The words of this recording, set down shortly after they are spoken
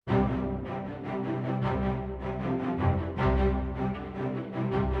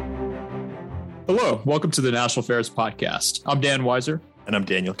Hello, welcome to the National Affairs Podcast. I'm Dan Weiser. And I'm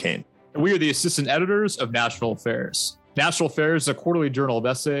Daniel Kane. And we are the assistant editors of National Affairs. National Affairs is a quarterly journal of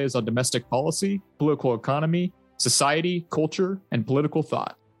essays on domestic policy, political economy, society, culture, and political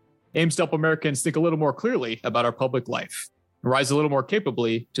thought. It aims to help Americans think a little more clearly about our public life and rise a little more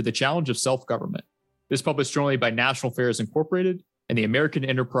capably to the challenge of self-government. This is published jointly by National Affairs Incorporated and the American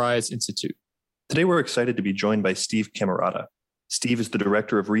Enterprise Institute. Today, we're excited to be joined by Steve Camarota. Steve is the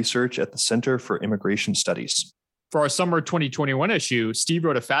Director of Research at the Center for Immigration Studies. For our summer 2021 issue, Steve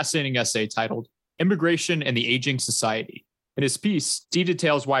wrote a fascinating essay titled Immigration and the Aging Society. In his piece, Steve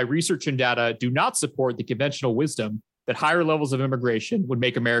details why research and data do not support the conventional wisdom that higher levels of immigration would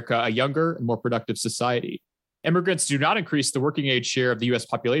make America a younger and more productive society. Immigrants do not increase the working age share of the U.S.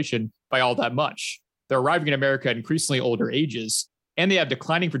 population by all that much. They're arriving in America at increasingly older ages, and they have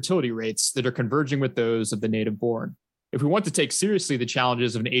declining fertility rates that are converging with those of the native born. If we want to take seriously the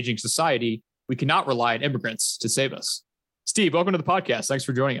challenges of an aging society, we cannot rely on immigrants to save us. Steve, welcome to the podcast. Thanks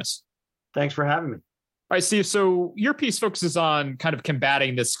for joining us. Thanks for having me. All right, Steve. So your piece focuses on kind of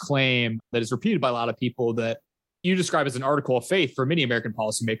combating this claim that is repeated by a lot of people that you describe as an article of faith for many American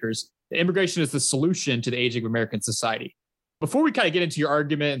policymakers, that immigration is the solution to the aging of American society. Before we kind of get into your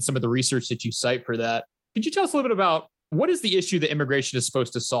argument and some of the research that you cite for that, could you tell us a little bit about what is the issue that immigration is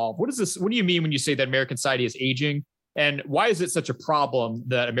supposed to solve? What do you mean when you say that American society is aging? And why is it such a problem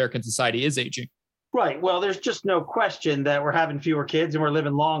that American society is aging? Right. Well, there's just no question that we're having fewer kids and we're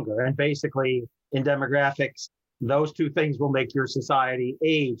living longer. And basically, in demographics, those two things will make your society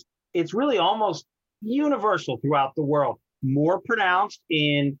age. It's really almost universal throughout the world, more pronounced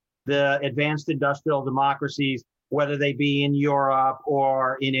in the advanced industrial democracies, whether they be in Europe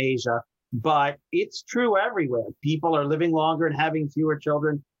or in Asia. But it's true everywhere. People are living longer and having fewer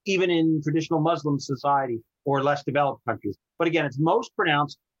children, even in traditional Muslim society or less developed countries. But again, it's most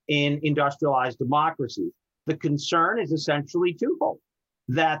pronounced in industrialized democracies. The concern is essentially twofold,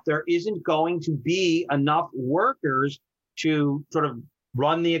 that there isn't going to be enough workers to sort of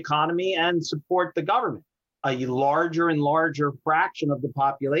run the economy and support the government. A larger and larger fraction of the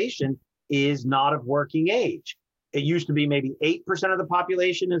population is not of working age. It used to be maybe 8% of the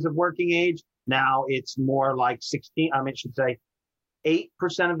population is of working age. Now it's more like 8%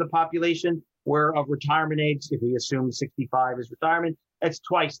 of the population were of retirement age. If we assume 65 is retirement, it's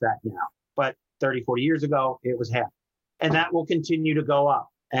twice that now. But 30, 40 years ago, it was half. And that will continue to go up.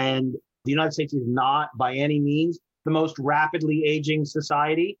 And the United States is not by any means the most rapidly aging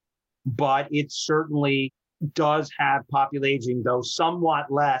society, but it certainly does have population aging, though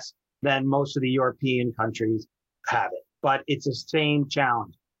somewhat less than most of the European countries have it. But it's the same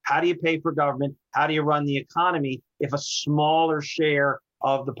challenge. How do you pay for government? How do you run the economy if a smaller share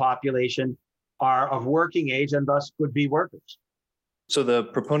of the population are of working age and thus would be workers? So the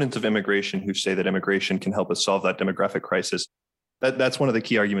proponents of immigration who say that immigration can help us solve that demographic crisis, that's one of the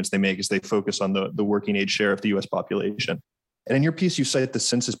key arguments they make is they focus on the working age share of the U.S. population. And in your piece, you cite the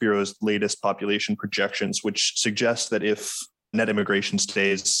Census Bureau's latest population projections, which suggest that if net immigration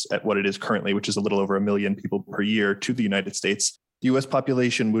stays at what it is currently, which is a little over 1 million people per year to the United States, the U.S.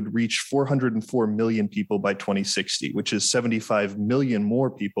 population would reach 404 million people by 2060, which is 75 million more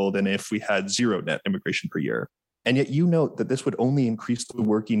people than if we had zero net immigration per year. And yet you note that this would only increase the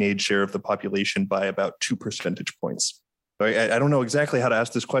working age share of the population by about 2 percentage points. I don't know exactly how to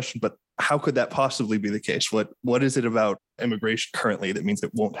ask this question, but how could that possibly be the case? What is it about immigration currently that means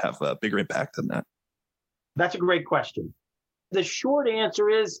it won't have a bigger impact than that? That's a great question. The short answer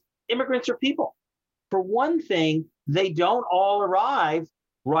is immigrants are people. For one thing, they don't all arrive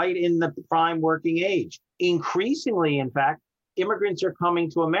right in the prime working age. Increasingly, in fact, immigrants are coming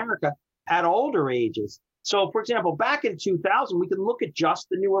to America at older ages. So, for example, back in 2000, we can look at just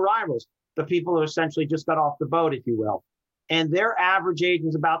the new arrivals, the people who essentially just got off the boat, if you will. And their average age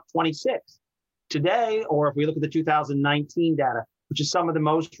was about 26. Today, or if we look at the 2019 data, which is some of the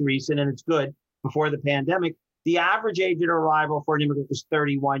most recent, and it's good, before the pandemic, the average age of arrival for an immigrant was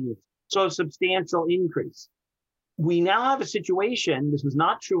 31 years. So a substantial increase. We now have a situation, this was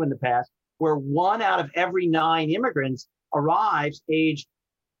not true in the past, where 1 out of every 9 immigrants arrives aged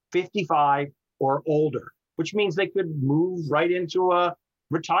 55 or older, which means they could move right into a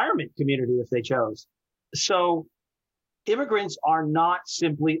retirement community if they chose. So immigrants are not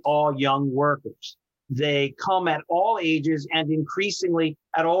simply all young workers. They come at all ages and increasingly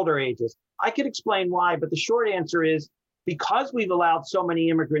at older ages. I could explain why, but the short answer is because we've allowed so many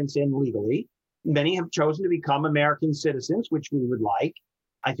immigrants in legally, many have chosen to become American citizens, which we would like.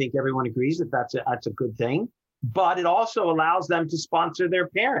 I think everyone agrees that that's a good thing, but it also allows them to sponsor their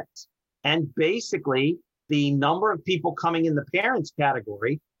parents. And basically, the number of people coming in the parents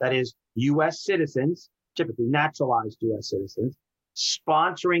category, that is, U.S. citizens, typically naturalized U.S. citizens,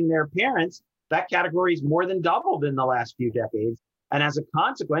 sponsoring their parents, that category is more than doubled in the last few decades. And as a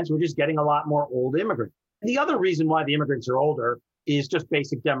consequence, we're just getting a lot more old immigrants. And the other reason why the immigrants are older is just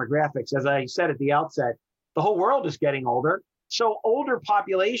basic demographics. As I said at the outset, the whole world is getting older. So older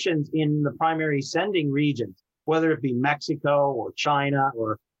populations in the primary sending regions, whether it be Mexico or China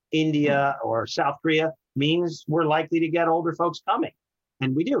or India or South Korea, means we're likely to get older folks coming.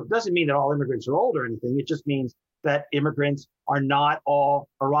 And we do. It doesn't mean that all immigrants are old or anything. It just means that immigrants are not all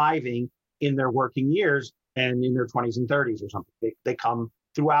arriving in their working years and in their 20s and 30s or something. They come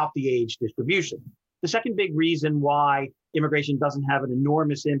throughout the age distribution. The second big reason why immigration doesn't have an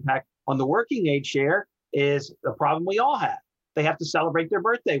enormous impact on the working age share is the problem we all have. They have to celebrate their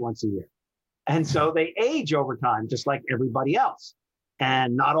birthday once a year. And so they age over time, just like everybody else.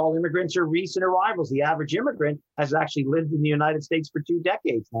 And not all immigrants are recent arrivals. The average immigrant has actually lived in the United States for 2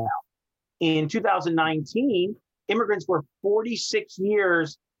 decades now. In 2019, immigrants were 46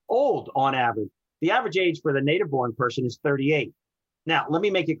 years old on average. The average age for the native-born person is 38. Now, let me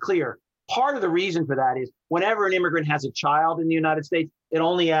make it clear. Part of the reason for that is whenever an immigrant has a child in the United States, it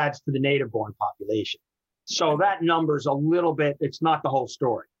only adds to the native-born population. So that number's a little bit, it's not the whole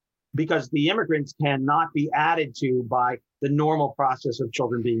story, because the immigrants cannot be added to by the normal process of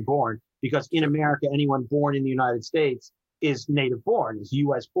children being born, because in America, anyone born in the United States is native born, is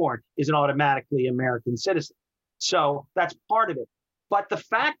U.S. born, isn't automatically American citizen. So that's part of it. But the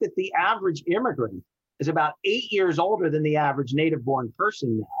fact that the average immigrant is about 8 years older than the average native born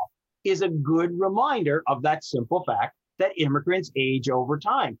person now is a good reminder of that simple fact that immigrants age over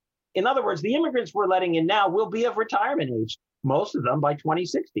time. In other words, the immigrants we're letting in now will be of retirement age, most of them by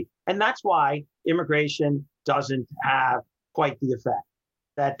 2060. And that's why immigration doesn't have quite the effect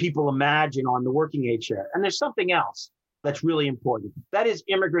that people imagine on the working age share. And there's something else that's really important. That is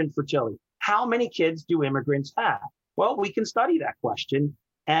immigrant fertility. How many kids do immigrants have? Well, we can study that question.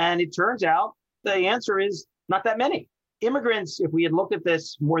 And it turns out the answer is not that many. Immigrants, if we had looked at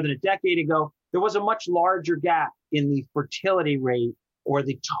this more than a decade ago, there was a much larger gap in the fertility rate or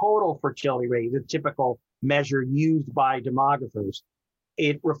the total fertility rate, the typical measure used by demographers.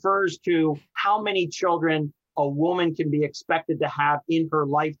 It refers to how many children a woman can be expected to have in her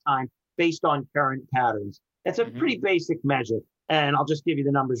lifetime based on current patterns. It's a pretty basic measure. And I'll just give you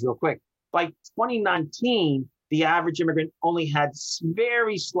the numbers real quick. By 2019, the average immigrant only had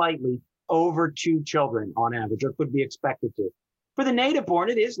very slightly over 2 children on average, or could be expected to. For the native born,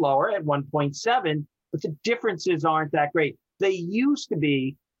 it is lower at 1.7, but the differences aren't that great. They used to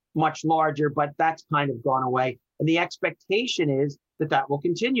be much larger, but that's kind of gone away. And the expectation is that that will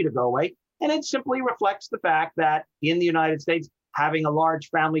continue to go away. And it simply reflects the fact that in the United States, having a large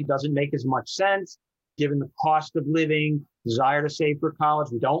family doesn't make as much sense, given the cost of living, desire to save for college.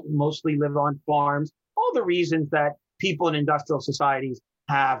 We don't mostly live on farms. All the reasons that people in industrial societies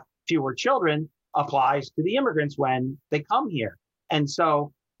have fewer children applies to the immigrants when they come here. And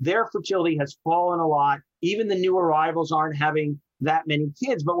so their fertility has fallen a lot. Even the new arrivals aren't having that many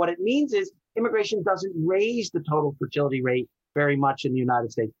kids. But what it means is immigration doesn't raise the total fertility rate very much in the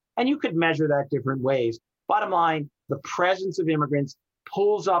United States. And you could measure that different ways. Bottom line, the presence of immigrants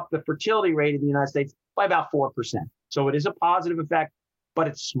pulls up the fertility rate in the United States by about 4%. So it is a positive effect, but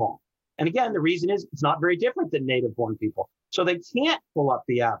it's small. And again, the reason is it's not very different than native born people. So they can't pull up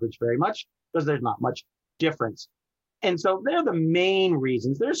the average very much because there's not much difference. And so they're the main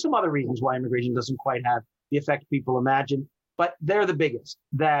reasons. There's some other reasons why immigration doesn't quite have the effect people imagine, but they're the biggest,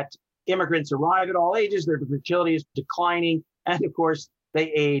 that immigrants arrive at all ages, their fertility is declining, and of course,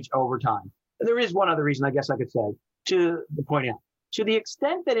 they age over time. And there is one other reason, I guess I could say, to point out. To the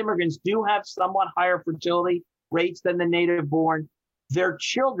extent that immigrants do have somewhat higher fertility rates than the native born, their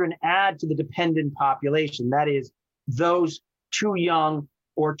children add to the dependent population. That is, those too young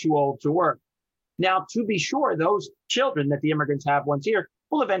or too old to work. Now, to be sure, those children that the immigrants have once here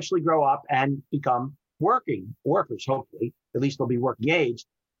will eventually grow up and become working workers, hopefully. At least they'll be working age.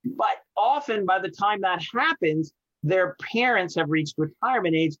 But often by the time that happens, their parents have reached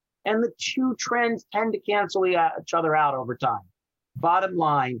retirement age, and the two trends tend to cancel each other out over time. Bottom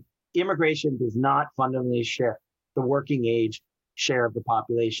line, immigration does not fundamentally shift the working age share of the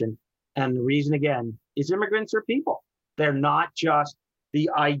population. And the reason, again, is immigrants are people. They're not just the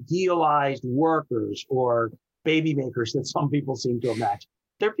idealized workers or baby makers that some people seem to imagine.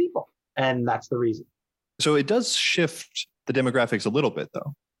 They're people. And that's the reason. So it does shift the demographics a little bit,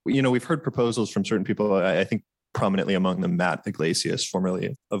 though. You know, we've heard proposals from certain people, I think prominently among them, Matt Iglesias,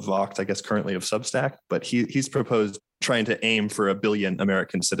 formerly of Vox, I guess currently of Substack, but he's proposed trying to aim for 1 billion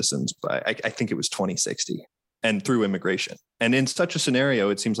American citizens by, I think it was 2060. and through immigration. And in such a scenario,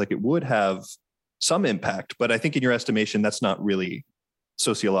 it seems like it would have some impact. But I think in your estimation, that's not really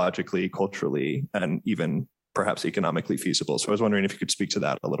sociologically, culturally, and even perhaps economically feasible. So I was wondering if you could speak to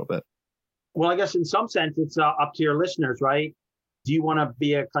that a little bit. Well, I guess in some sense, it's up to your listeners, right? Do you want to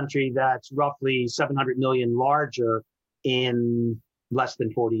be a country that's roughly 700 million larger in less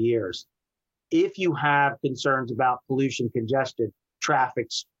than 40 years? If you have concerns about pollution, congestion, traffic,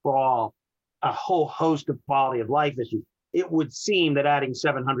 sprawl, a whole host of quality of life issues, it would seem that adding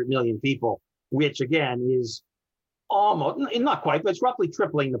 700 million people, which again is almost, not quite, but it's roughly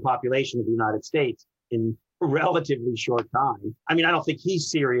tripling the population of the United States in a relatively short time. I mean, I don't think he's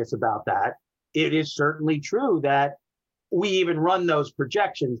serious about that. It is certainly true that we even run those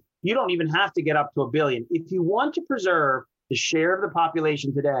projections. You don't even have to get up to 1 billion. If you want to preserve the share of the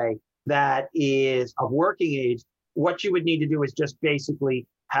population today that is of working age, what you would need to do is just basically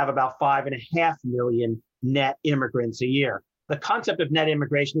have about 5.5 million net immigrants a year. The concept of net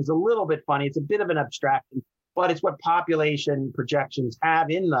immigration is a little bit funny. It's a bit of an abstraction, but it's what population projections have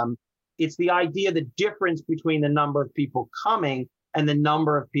in them. It's the idea, the difference between the number of people coming and the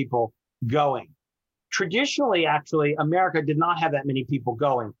number of people going. Traditionally, actually, America did not have that many people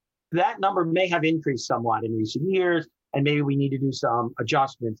going. That number may have increased somewhat in recent years, and maybe we need to do some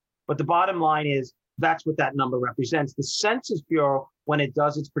adjustments. But the bottom line is that's what that number represents. The Census Bureau, when it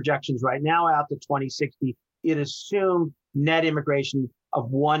does its projections right now out to 2060, it assumed net immigration of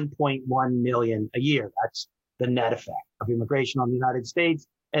 1.1 million a year. That's the net effect of immigration on the United States.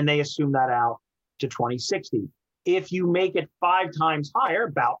 And they assume that out to 2060. If you make it 5 times higher,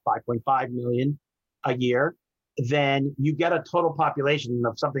 about 5.5 million a year, then you get a total population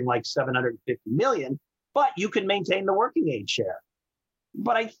of something like 750 million, but you can maintain the working age share.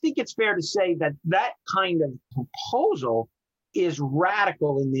 But I think it's fair to say that that kind of proposal is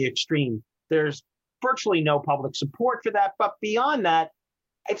radical in the extreme. There's virtually no public support for that. But beyond that,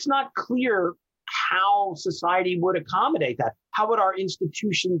 it's not clear how society would accommodate that. How would our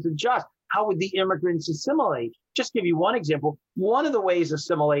institutions adjust? How would the immigrants assimilate? Just give you one example. One of the ways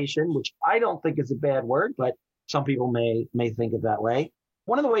assimilation, which I don't think is a bad word, but some people may think it that way.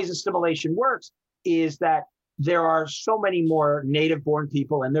 One of the ways assimilation works is that there are so many more native-born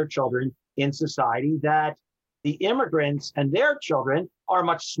people and their children in society that the immigrants and their children are a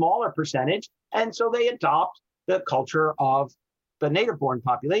much smaller percentage, and so they adopt the culture of the native-born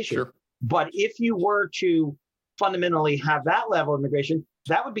population. Sure. But if you were to fundamentally have that level of immigration,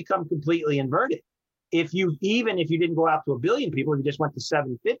 that would become completely inverted. Even if you didn't go out to 1 billion people, if you just went to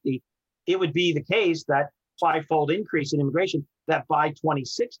 750, it would be the case that 5-fold increase in immigration, that by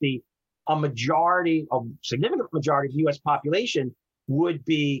 2060, a significant majority of the U.S. population would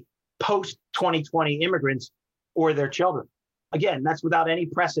be post-2020 immigrants or their children. Again, that's without any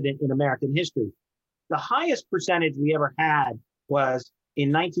precedent in American history. The highest percentage we ever had was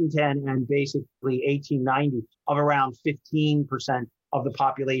in 1910 and basically 1890 of around 15% of the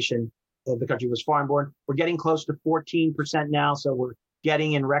population of the country was foreign-born. We're getting close to 14% now, so we're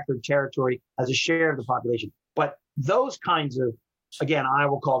getting in record territory as a share of the population. But those kinds of, again, I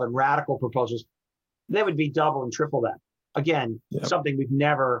will call them radical proposals, they would be double and triple that. Again, something we've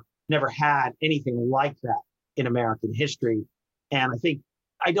never had anything like that in American history. And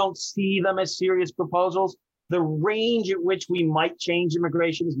I don't see them as serious proposals. The range at which we might change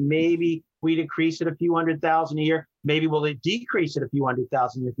immigration is maybe we decrease it a few 100,000 a year. Maybe we'll decrease it a few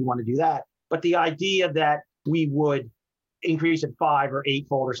 100,000 if we want to do that. But the idea that we would increase it 5 or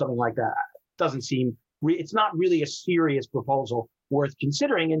 8-fold or something like that doesn't seem, it's not really a serious proposal worth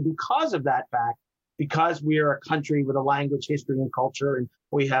considering. And because of that fact, because we are a country with a language, history, and culture, and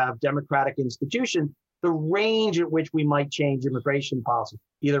we have democratic institutions, the range at which we might change immigration policy,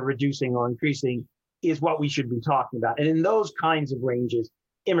 either reducing or increasing, is what we should be talking about. And in those kinds of ranges,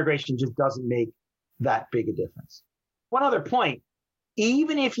 immigration just doesn't make that big a difference. One other point,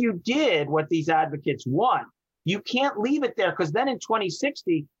 even if you did what these advocates want, you can't leave it there, because then in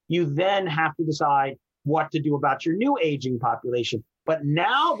 2060, you then have to decide what to do about your new aging population. But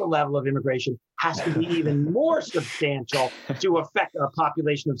now the level of immigration has to be even more substantial to affect a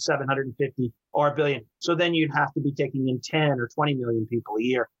population of 750 or 1 billion. So then you'd have to be taking in 10 or 20 million people a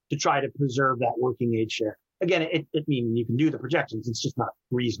year to try to preserve that working age share. Again, it means you can do the projections. It's just not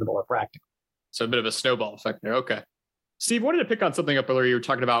reasonable or practical. So a bit of a snowball effect there. Okay. Steve, wanted to pick on something up earlier you were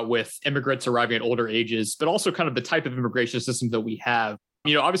talking about with immigrants arriving at older ages, but also kind of the type of immigration system that we have.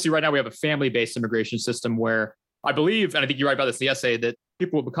 Obviously right now we have a family-based immigration system where I believe, and I think you write about this in the essay, that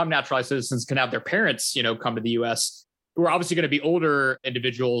people who become naturalized citizens can have their parents, come to the U.S., who are obviously going to be older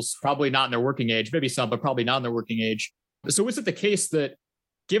individuals, probably not in their working age, maybe some, but probably not in their working age. So is it the case that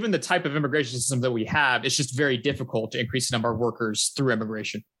given the type of immigration system that we have, it's just very difficult to increase the number of workers through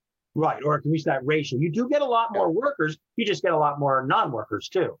immigration. Right. Or increase that ratio. You do get a lot more workers. You just get a lot more non-workers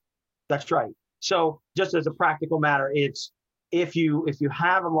too. That's right. So just as a practical matter, it's if you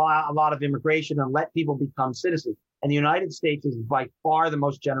have a lot of immigration and let people become citizens, and the United States is by far the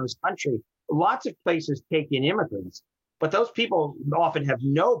most generous country, lots of places take in immigrants, but those people often have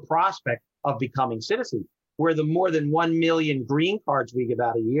no prospect of becoming citizens. Where the more than 1 million green cards we give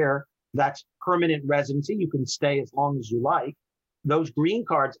out a year, that's permanent residency. You can stay as long as you like. Those green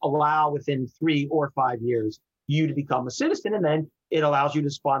cards allow within 3 or 5 years you to become a citizen, and then it allows you to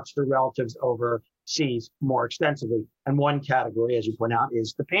sponsor relatives overseas more extensively. And one category, as you point out,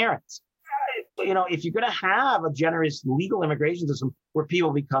 is the parents. If you're going to have a generous legal immigration system where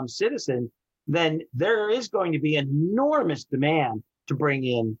people become citizens, then there is going to be enormous demand to bring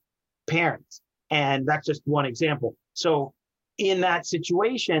in parents. And that's just one example. So in that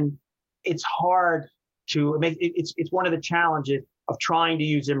situation, it's hard to make it's one of the challenges of trying to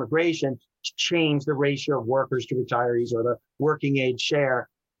use immigration to change the ratio of workers to retirees or the working age share.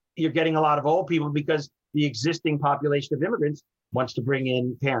 You're getting a lot of old people because the existing population of immigrants wants to bring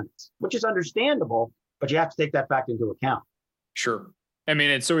in parents, which is understandable, but you have to take that fact into account. Sure. I mean,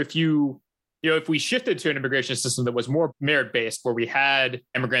 and so if if we shifted to an immigration system that was more merit-based, where we had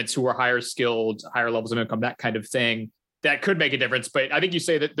immigrants who were higher skilled, higher levels of income, that kind of thing, that could make a difference. But I think you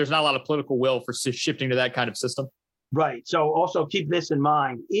say that there's not a lot of political will for shifting to that kind of system. Right. So also keep this in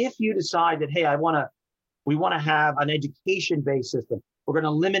mind. If you decide that, hey, we want to have an education-based system, we're going to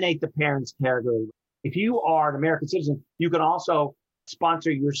eliminate the parents' category. If you are an American citizen, you can also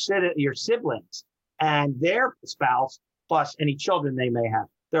sponsor your siblings and their spouse plus any children they may have.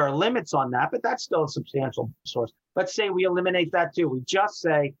 There are limits on that, but that's still a substantial source. Let's say we eliminate that too. We just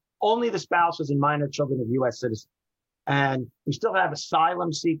say only the spouses and minor children of U.S. citizens. And we still have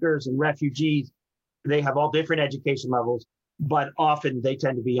asylum seekers and refugees. They have all different education levels, but often they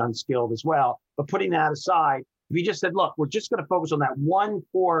tend to be unskilled as well. But putting that aside, if you just said, look, we're just going to focus on that one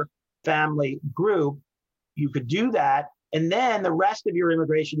core family group, you could do that. And then the rest of your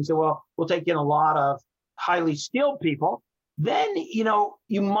immigration, you say, well, we'll take in a lot of highly skilled people. Then,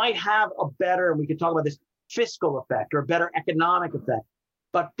 you might have a better, and we could talk about this, fiscal effect or a better economic effect,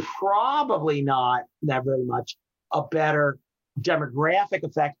 but probably not very much a better demographic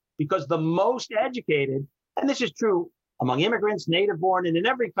effect, because the most educated, and this is true among immigrants, native born, and in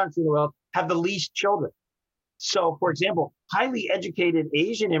every country in the world, have the least children. So, for example, highly educated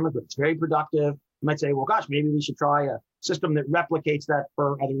Asian immigrants, very productive, you might say, well, gosh, maybe we should try a system that replicates that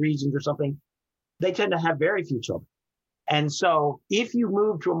for other regions or something. They tend to have very few children. And so if you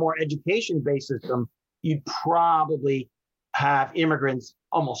move to a more education-based system, you'd probably have immigrants,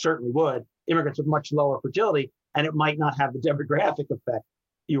 almost certainly would, immigrants with much lower fertility, and it might not have the demographic effect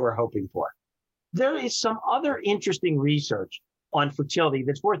you were hoping for. There is some other interesting research on fertility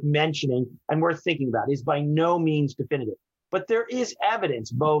that's worth mentioning and worth thinking about. It's by no means definitive, but there is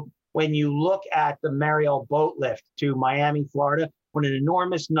evidence, both when you look at the Mariel boat lift to Miami, Florida, when an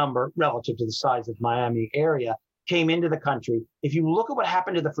enormous number relative to the size of Miami area came into the country. If you look at what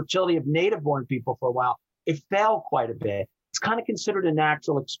happened to the fertility of native-born people for a while, it fell quite a bit. It's kind of considered a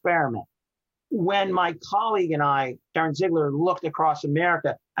natural experiment. When my colleague and I, Karen Ziegler, looked across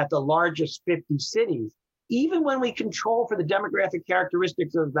America at the largest 50 cities, even when we control for the demographic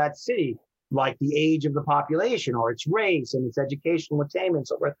characteristics of that city, like the age of the population or its race and its educational attainment and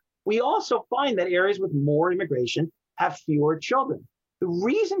so forth, we also find that areas with more immigration have fewer children. The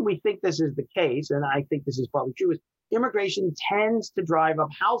reason we think this is the case, and I think this is probably true, is immigration tends to drive up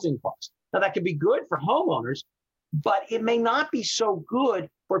housing costs. Now, that could be good for homeowners, but it may not be so good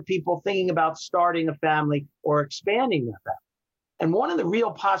for people thinking about starting a family or expanding their family. And one of the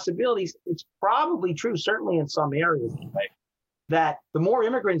real possibilities, it's probably true, certainly in some areas, that the more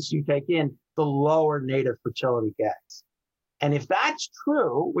immigrants you take in, the lower native fertility gets. And if that's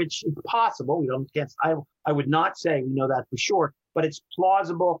true, which is possible, I would not say we know that for sure, but it's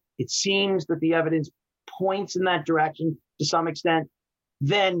plausible. It seems that the evidence points in that direction to some extent.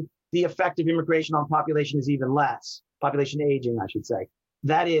 Then the effect of immigration on population is even less. Population aging, I should say.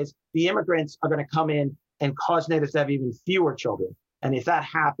 That is, the immigrants are going to come in and cause natives to have even fewer children. And if that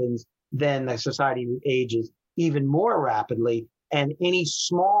happens, then the society ages even more rapidly. And any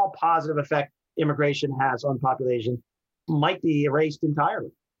small positive effect immigration has on population might be erased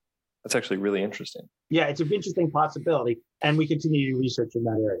entirely. That's actually really interesting. Yeah, it's an interesting possibility. And we continue to do research in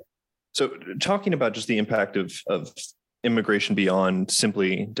that area. So talking about just the impact of immigration beyond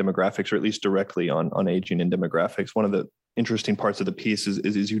simply demographics, or at least directly on aging and demographics, one of the interesting parts of the piece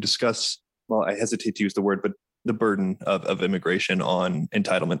is you discuss, well, I hesitate to use the word, but the burden of immigration on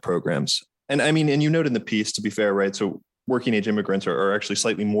entitlement programs. And I mean, and you note in the piece, to be fair, right? So working age immigrants are actually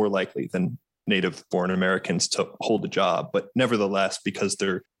slightly more likely than native born Americans to hold a job. But nevertheless, because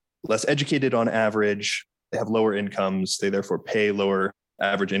they're less educated on average, they have lower incomes, they therefore pay lower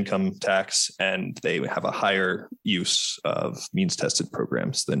average income tax, and they have a higher use of means tested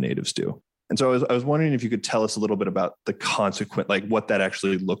programs than natives do. And so I was wondering if you could tell us a little bit about the consequent, like what that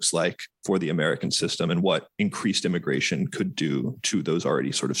actually looks like for the American system and what increased immigration could do to those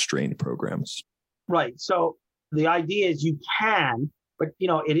already sort of strained programs. Right. So the idea is you can, but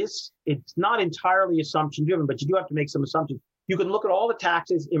it's not entirely assumption driven, but you do have to make some assumptions. You can look at all the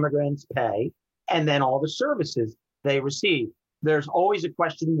taxes immigrants pay and then all the services they receive. There's always a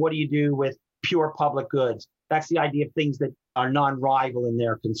question, what do you do with pure public goods? That's the idea of things that are non-rival in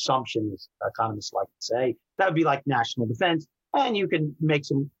their consumption, as economists like to say. That would be like national defense. And you can make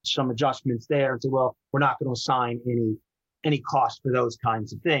some adjustments there and say, well, we're not going to assign any cost for those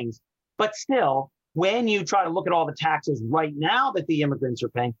kinds of things. But still, when you try to look at all the taxes right now that the immigrants are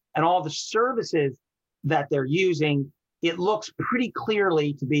paying and all the services that they're using, it looks pretty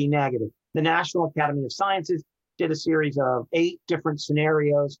clearly to be negative. The National Academy of Sciences did a series of 8 different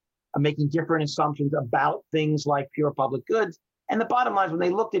scenarios making different assumptions about things like pure public goods. And the bottom line is when they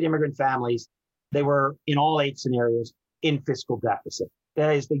looked at immigrant families, they were in all 8 scenarios in fiscal deficit.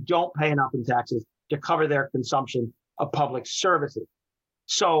 That is, they don't pay enough in taxes to cover their consumption of public services.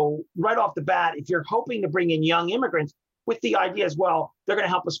 So right off the bat, if you're hoping to bring in young immigrants with the idea as well, they're going to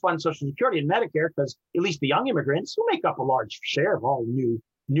help us fund Social Security and Medicare, because at least the young immigrants, who make up a large share of all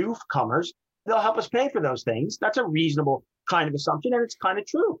newcomers, they'll help us pay for those things. That's a reasonable kind of assumption, and it's kind of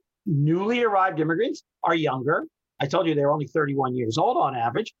true. Newly arrived immigrants are younger. I told you they're only 31 years old on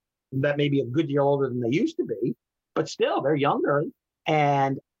average. That may be a good deal older than they used to be, but still they're younger,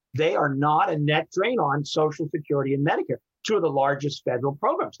 and they are not a net drain on Social Security and Medicare, 2 of the largest federal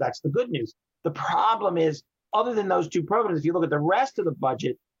programs. That's the good news. The problem is, other than those 2 programs, if you look at the rest of the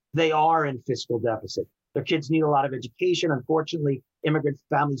budget, they are in fiscal deficit. Their kids need a lot of education. Unfortunately, immigrant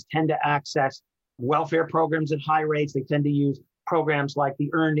families tend to access welfare programs at high rates. They tend to use programs like the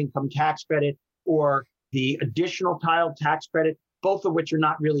Earned Income Tax Credit or the Additional Child Tax Credit, both of which are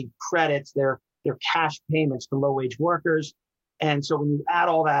not really credits. They're cash payments to low-wage workers. And so when you add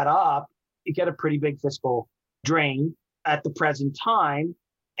all that up, you get a pretty big fiscal drain at the present time.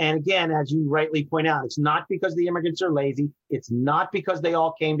 And again, as you rightly point out, it's not because the immigrants are lazy. It's not because they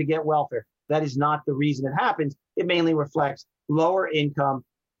all came to get welfare. That is not the reason it happens. It mainly reflects lower income,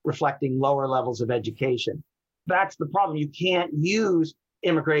 reflecting lower levels of education. That's the problem. You can't use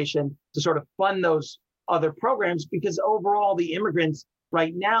immigration to sort of fund those other programs because overall the immigrants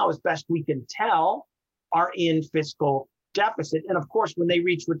right now, as best we can tell, are in fiscal deficit. And of course, when they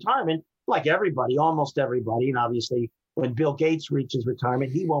reach retirement, like everybody, almost everybody, and obviously when Bill Gates reaches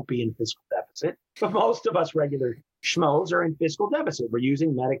retirement, he won't be in fiscal deficit. But most of us regular schmoes are in fiscal deficit. We're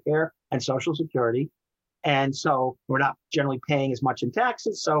using Medicare and Social Security. And so we're not generally paying as much in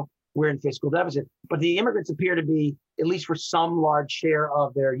taxes. So we're in fiscal deficit. But the immigrants appear to be, at least for some large share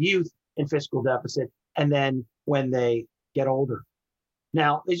of their youth, in fiscal deficit. And then when they get older.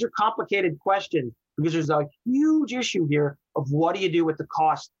 Now, these are complicated questions because there's a huge issue here of what do you do with the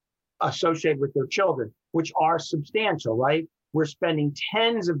costs associated with their children, which are substantial, right? We're spending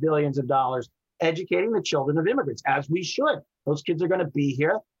tens of billions of dollars educating the children of immigrants, as we should. Those kids are going to be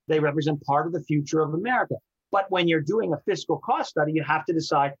here. They represent part of the future of America. But when you're doing a fiscal cost study, you have to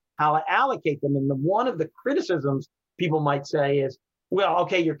decide how to allocate them. And one of the criticisms people might say is, well,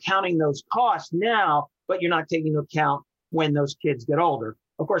 okay, you're counting those costs now, but you're not taking into account when those kids get older.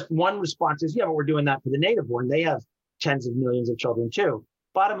 Of course, one response is, yeah, but we're doing that for the native born. They have tens of millions of children too.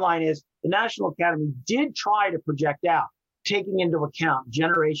 Bottom line is the National Academy did try to project out, taking into account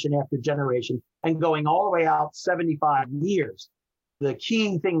generation after generation and going all the way out 75 years. The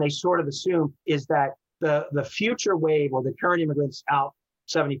key thing they sort of assume is that the future wave or the current immigrants out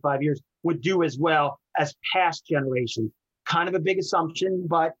 75 years would do as well as past generations. Kind of a big assumption,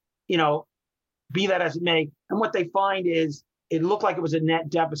 but, be that as it may. And what they find is it looked like it was a net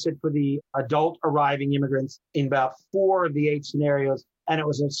deficit for the adult arriving immigrants in about 4 of the 8 scenarios, and it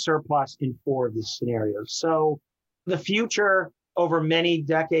was a surplus in 4 of the scenarios. So the future over many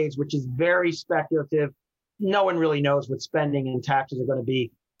decades, which is very speculative, no one really knows what spending and taxes are going to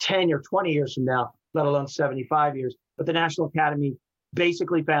be 10 or 20 years from now, let alone 75 years. But the National Academy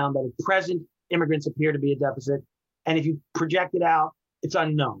basically found that at present, immigrants appear to be a deficit. And if you project it out, it's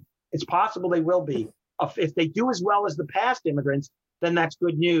unknown. It's possible they will be. If they do as well as the past immigrants, then that's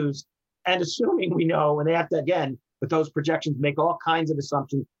good news. And assuming we know, and they have to, again, But those projections make all kinds of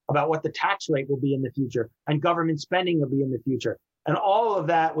assumptions about what the tax rate will be in the future and government spending will be in the future. And all of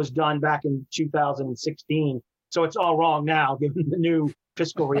that was done back in 2016. So it's all wrong now, given the new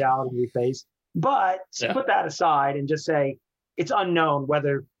fiscal reality we face. But to put that aside and just say it's unknown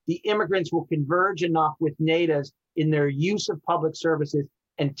whether the immigrants will converge enough with natives in their use of public services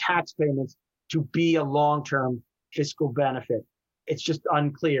and tax payments to be a long-term fiscal benefit. It's just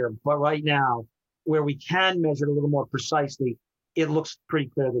unclear. But right now, where we can measure it a little more precisely, it looks pretty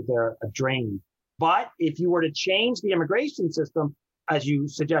clear that they're a drain. But if you were to change the immigration system, as you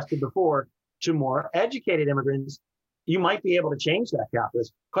suggested before, to more educated immigrants, you might be able to change that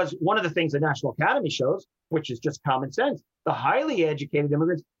calculus. Because one of the things the National Academy shows, which is just common sense, the highly educated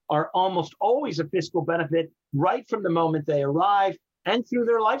immigrants are almost always a fiscal benefit right from the moment they arrive and through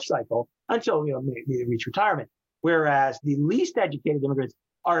their life cycle until maybe they reach retirement. Whereas the least educated immigrants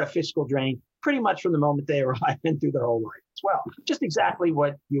are a fiscal drain pretty much from the moment they arrive and through their whole life as well. Just exactly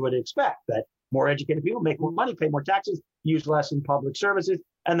what you would expect, that more educated people make more money, pay more taxes, use less in public services,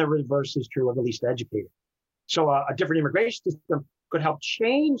 and the reverse is true of the least educated. So a different immigration system could help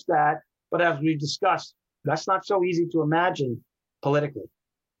change that. But as we discussed, that's not so easy to imagine politically.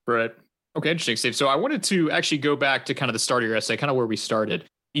 Right. Okay, interesting, Steve. So I wanted to actually go back to kind of the start of your essay, kind of where we started.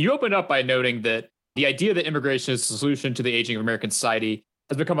 You opened up by noting that the idea that immigration is the solution to the aging of American society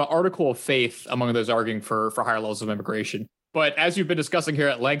has become an article of faith among those arguing for higher levels of immigration. But as you've been discussing here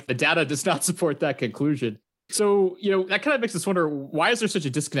at length, the data does not support that conclusion. So, that kind of makes us wonder, why is there such a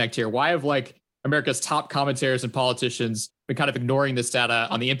disconnect here? Why have America's top commentators and politicians been kind of ignoring this data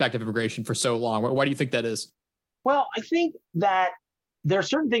on the impact of immigration for so long? Why do you think that is? Well, I think that there are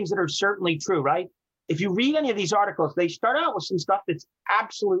certain things that are certainly true, right? If you read any of these articles, they start out with some stuff that's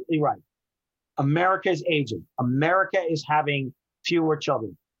absolutely right. America is aging. America is having fewer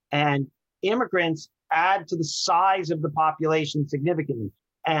children. And immigrants add to the size of the population significantly.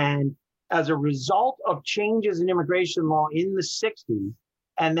 And as a result of changes in immigration law in the 60s,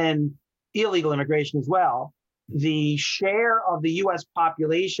 and then illegal immigration as well, the share of the U.S.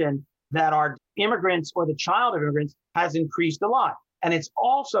 population that are immigrants or the child of immigrants has increased a lot. And it's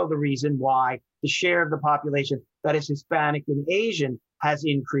also the reason why the share of the population that is Hispanic and Asian has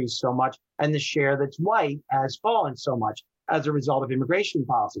increased so much, and the share that's white has fallen so much as a result of immigration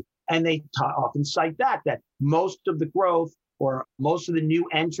policy. And they often cite that most of the growth or most of the new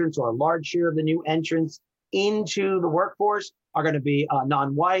entrants or a large share of the new entrants into the workforce are going to be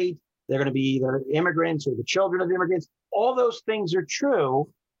non-white. They're going to be either immigrants or the children of immigrants. All those things are true.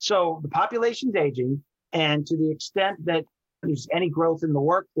 So the population's aging, and to the extent that there's any growth in the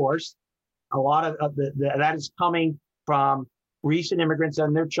workforce, a lot of that is coming from recent immigrants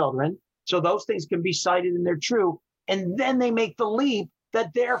and their children. So those things can be cited and they're true. And then they make the leap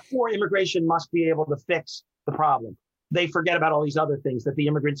that therefore immigration must be able to fix the problem. They forget about all these other things, that the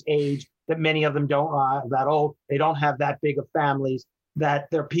immigrants age, that many of them don't that old, they don't have that big of families, that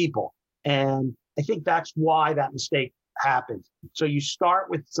they're people. And I think that's why that mistake happens. So you start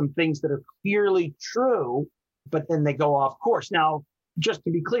with some things that are clearly true, but then they go off course. Now, just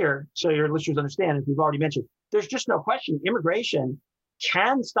to be clear, so your listeners understand, as we've already mentioned, there's just no question immigration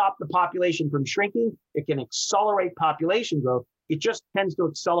can stop the population from shrinking. It can accelerate population growth. It just tends to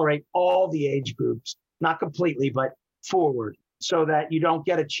accelerate all the age groups, not completely, but forward, so that you don't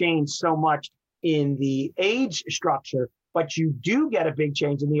get a change so much in the age structure, but you do get a big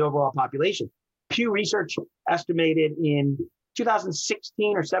change in the overall population. Pew Research estimated in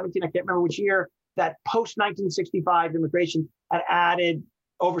 2016 or 17, I can't remember which year, that post-1965 immigration had added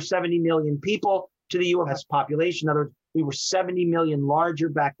over 70 million people to the U.S. population. In other words, we were 70 million larger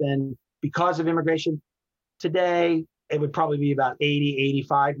back then because of immigration. Today, it would probably be about 80,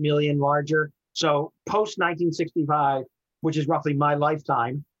 85 million larger. So post-1965, which is roughly my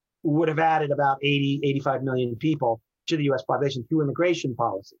lifetime, would have added about 80, 85 million people to the U.S. population through immigration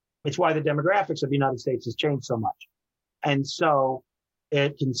policy. It's why the demographics of the United States has changed so much. And so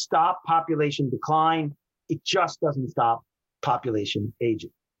it can stop population decline. It just doesn't stop population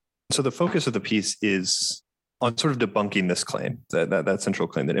aging. So the focus of the piece is on sort of debunking this claim, that central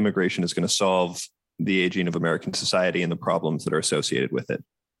claim that immigration is going to solve the aging of American society and the problems that are associated with it.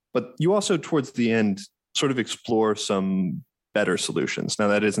 But you also, towards the end, sort of explore some better solutions. Now,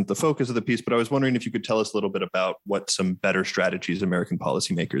 that isn't the focus of the piece, but I was wondering if you could tell us a little bit about what some better strategies American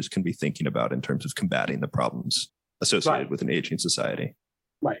policymakers can be thinking about in terms of combating the problems associated with an aging society.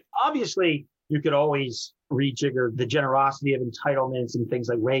 Right. Obviously, you could always rejigger the generosity of entitlements and things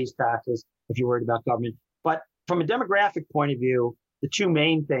like raise taxes if you're worried about government. But from a demographic point of view, the two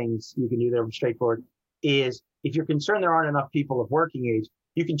main things you can do there straightforward is if you're concerned there aren't enough people of working age,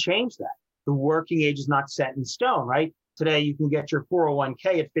 you can change that. the working age is not set in stone, right? Today, you can get your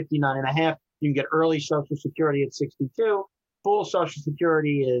 401k at 59 and a half. You can get early Social Security at 62. Full Social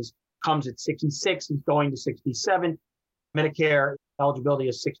Security comes at 66. It's going to 67. Medicare eligibility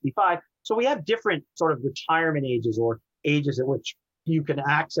is 65. So we have different sort of retirement ages or ages at which you can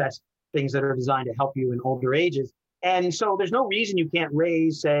access things that are designed to help you in older ages. And so there's no reason you can't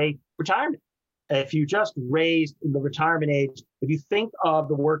raise, say, retirement. If you just raise the retirement age, if you think of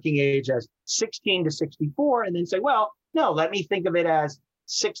the working age as 16 to 64 and then say, well, no, let me think of it as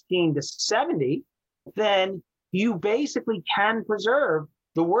 16 to 70, then you basically can preserve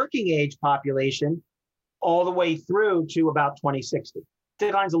the working age population all the way through to about 2060.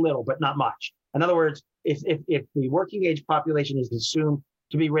 Declines a little, but not much. In other words, if the working age population is assumed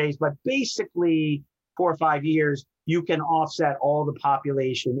to be raised by basically 4 or 5 years, you can offset all the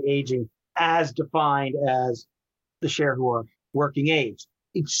population aging as defined as the share who are working age.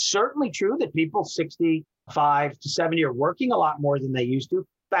 It's certainly true that people 65 to 70 are working a lot more than they used to.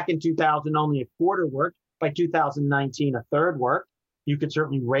 Back in 2000, only a quarter worked. By 2019, a third worked. You could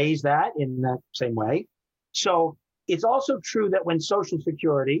certainly raise that in that same way. So it's also true that when Social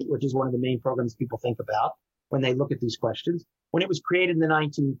Security, which is one of the main programs people think about when they look at these questions, when it was created in the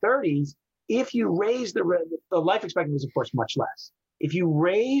 1930s, if you raise the life expectancy was, of course, much less. If you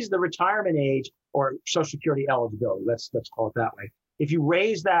raise the retirement age or Social Security eligibility, let's call it that way. If you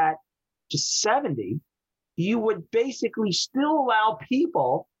raise that to 70, you would basically still allow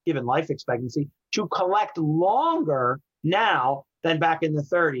people, given life expectancy, to collect longer now than back in the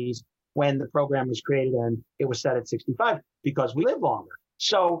 30s when the program was created and it was set at 65 because we live longer.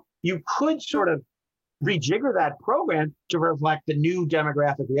 So you could sort of rejigger that program to reflect the new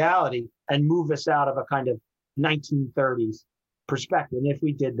demographic reality and move us out of a kind of 1930s perspective. And if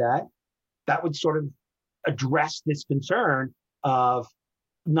we did that, that would sort of address this concern of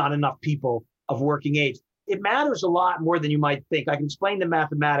not enough people of working age. It matters a lot more than you might think. I can explain the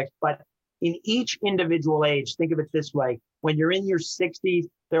mathematics, but in each individual age, think of it this way. When you're in your 60s,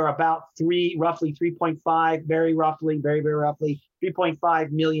 there are about roughly 3.5, very roughly,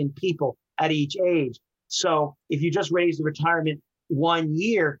 3.5 million people at each age. So if you just raise the retirement 1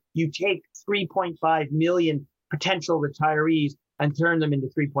 year, you take 3.5 million potential retirees and turn them into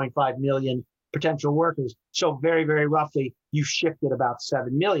 3.5 million potential workers. So very, very roughly, you shifted about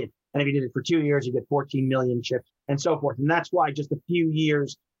 7 million. And if you did it for 2 years, you get 14 million shifts and so forth. And that's why just a few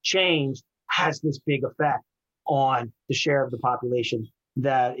years change has this big effect on the share of the population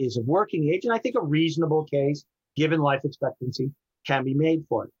that is of working age. And I think a reasonable case, given life expectancy, can be made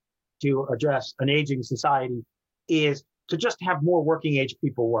for it to address an aging society is to just have more working age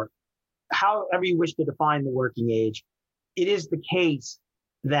people work. However you wish to define the working age, it is the case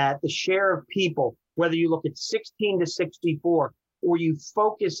that the share of people, whether you look at 16 to 64, or you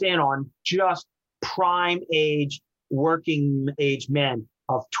focus in on just prime age, working age men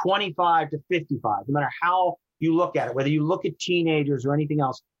of 25 to 55, no matter how you look at it, whether you look at teenagers or anything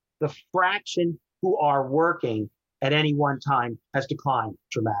else, the fraction who are working at any one time has declined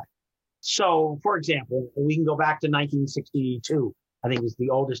dramatically. So, for example, we can go back to 1962. I think is the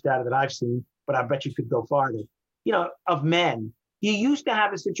oldest data that I've seen, but I bet you could go farther. Of men, you used to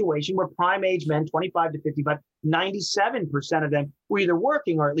have a situation where prime age men, 25 to 55, 97% of them were either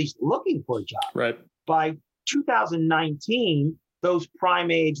working or at least looking for a job. Right. By 2019, those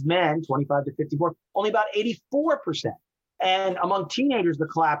prime age men, 25 to 54, only about 84%. And among teenagers, the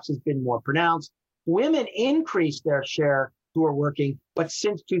collapse has been more pronounced. Women increased their share who are working, but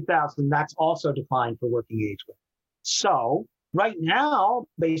since 2000, that's also declined for working age women. So right now,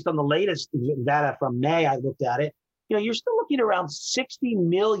 based on the latest data from May, I looked at it, you're still looking at around 60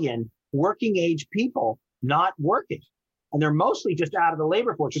 million working age people not working. And they're mostly just out of the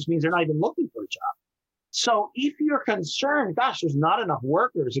labor force, which means they're not even looking for a job. So if you're concerned, gosh, there's not enough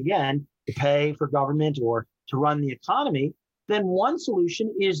workers, again, to pay for government or to run the economy, then one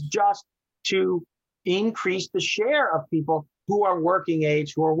solution is just to increase the share of people who are working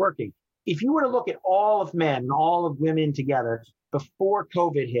age, who are working. If you were to look at all of men and all of women together before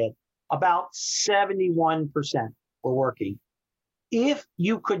COVID hit, about 71% were working. If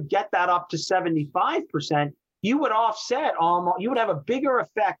you could get that up to 75%, you would offset you would have a bigger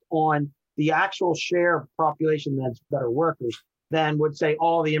effect on the actual share of population that are workers than would say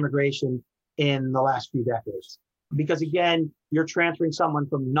all the immigration in the last few decades. Because again, you're transferring someone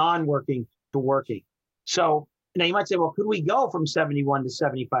from non-working to working. So now you might say, well, could we go from 71 to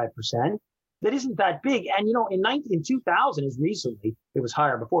 75%? That isn't that big. And in 2000, as recently, it was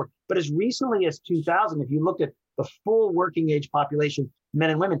higher before, but as recently as 2000, if you looked at the full working age population, men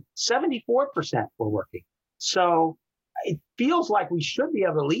and women, 74% were working. So it feels like we should be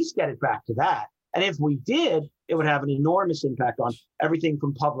able to at least get it back to that. And if we did, it would have an enormous impact on everything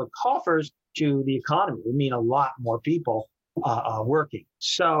from public coffers to the economy. It would mean a lot more people working.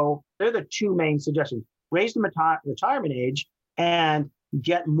 So they're the two main suggestions. Raise the retirement age and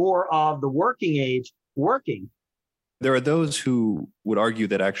get more of the working age working. There are those who would argue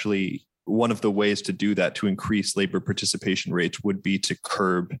that actually one of the ways to do that, to increase labor participation rates, would be to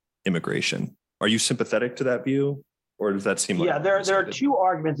curb immigration. Are you sympathetic to that view? Or does that seem like... Yeah, there are two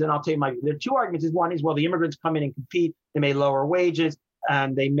arguments, and I'll tell you there are two arguments. One is, well, the immigrants come in and compete. They may lower wages,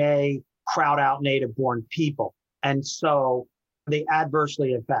 and they may crowd out native-born people. And so they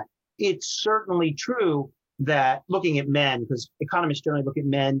adversely affect. It's certainly true that looking at men, because economists generally look at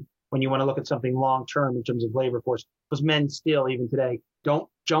men when you want to look at something long-term in terms of labor force, because men still, even today, don't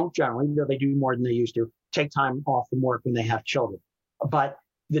generally, though they do more than they used to, take time off from work when they have children. But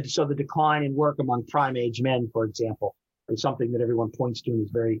so the decline in work among prime age men, for example, is something that everyone points to and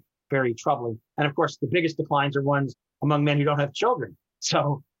is very, very troubling. And of course, the biggest declines are ones among men who don't have children.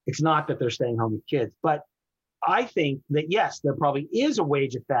 So it's not that they're staying home with kids. But I think that, yes, there probably is a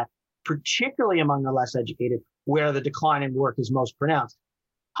wage effect, particularly among the less educated, where the decline in work is most pronounced.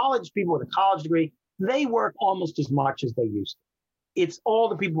 College people with a college degree, they work almost as much as they used to. It's all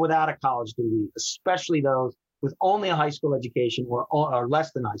the people without a college degree, especially those with only a high school education or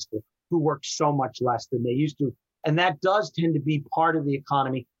less than high school, who work so much less than they used to. And that does tend to be part of the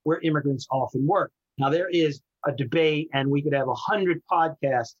economy where immigrants often work. Now, there is a debate, and we could have 100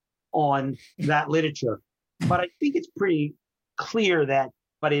 podcasts on that literature. But I think it's pretty clear that,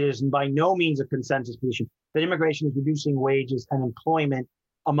 but it is by no means a consensus position, that immigration is reducing wages and employment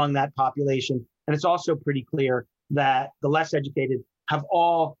among that population. And it's also pretty clear that the less educated have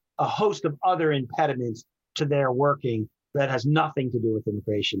all a host of other impediments to their working that has nothing to do with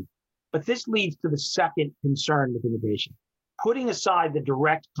immigration. But this leads to the second concern with immigration. Putting aside the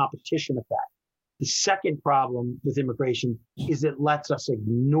direct competition effect, the second problem with immigration is it lets us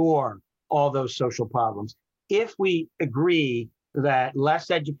ignore all those social problems. If we agree that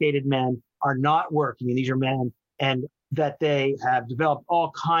less educated men are not working, and these are men, and that they have developed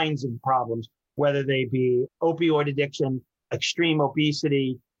all kinds of problems, whether they be opioid addiction, extreme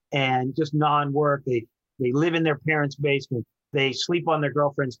obesity, and just non-work, they live in their parents' basement, they sleep on their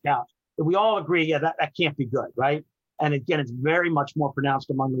girlfriend's couch. If we all agree, yeah, that can't be good, right? And again, it's very much more pronounced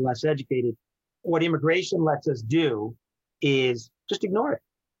among the less educated. What immigration lets us do is just ignore it.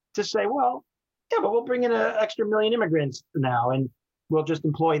 To say, well, yeah, but we'll bring in an extra million immigrants now, and we'll just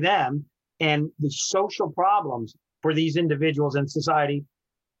employ them. And the social problems for these individuals and society,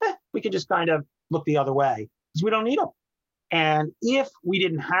 we could just kind of look the other way because we don't need them. And if we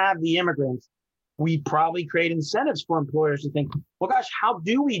didn't have the immigrants, we'd probably create incentives for employers to think, well, gosh, how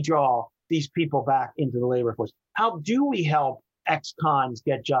do we draw these people back into the labor force? How do we help ex-cons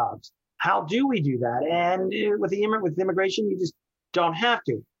get jobs? How do we do that? And with immigration, you just don't have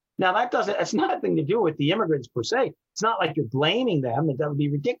to. Now, it's nothing to do with the immigrants per se. It's not like you're blaming them. That would be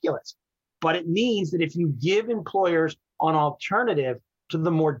ridiculous. But it means that if you give employers an alternative to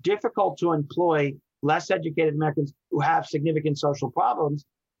the more difficult to employ, less educated Americans who have significant social problems,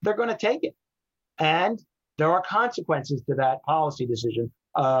 they're going to take it. And there are consequences to that policy decision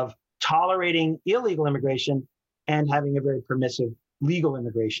of tolerating illegal immigration and having a very permissive legal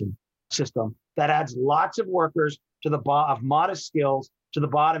immigration system that adds lots of workers to of modest skills to the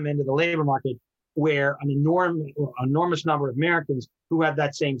bottom end of the labor market, where an enormous number of Americans who have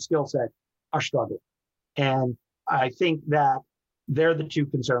that same skill set are struggling. And I think that they're the two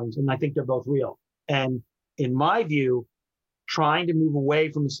concerns, and I think they're both real. And in my view, trying to move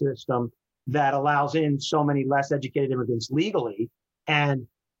away from a system that allows in so many less educated immigrants legally and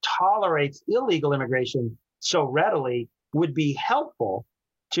tolerates illegal immigration so readily would be helpful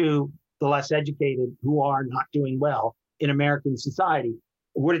to the less educated who are not doing well in American society.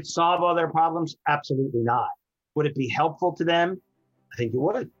 Would it solve all their problems? Absolutely not. Would it be helpful to them? I think it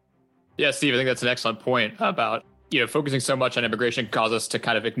would. Yeah, Steve, I think that's an excellent point about, focusing so much on immigration can cause us to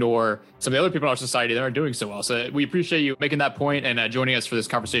kind of ignore some of the other people in our society that aren't doing so well. So we appreciate you making that point and joining us for this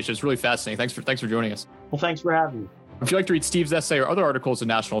conversation. It's really fascinating. Thanks for joining us. Well, thanks for having me. If you'd like to read Steve's essay or other articles in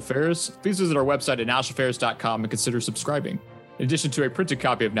National Affairs, please visit our website at nationalaffairs.com and consider subscribing. In addition to a printed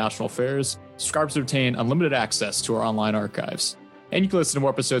copy of National Affairs, subscribers obtain unlimited access to our online archives. And you can listen to more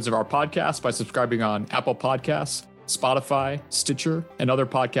episodes of our podcast by subscribing on Apple Podcasts, Spotify, Stitcher, and other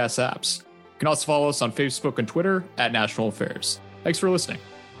podcast apps. You can also follow us on Facebook and Twitter at National Affairs. Thanks for listening.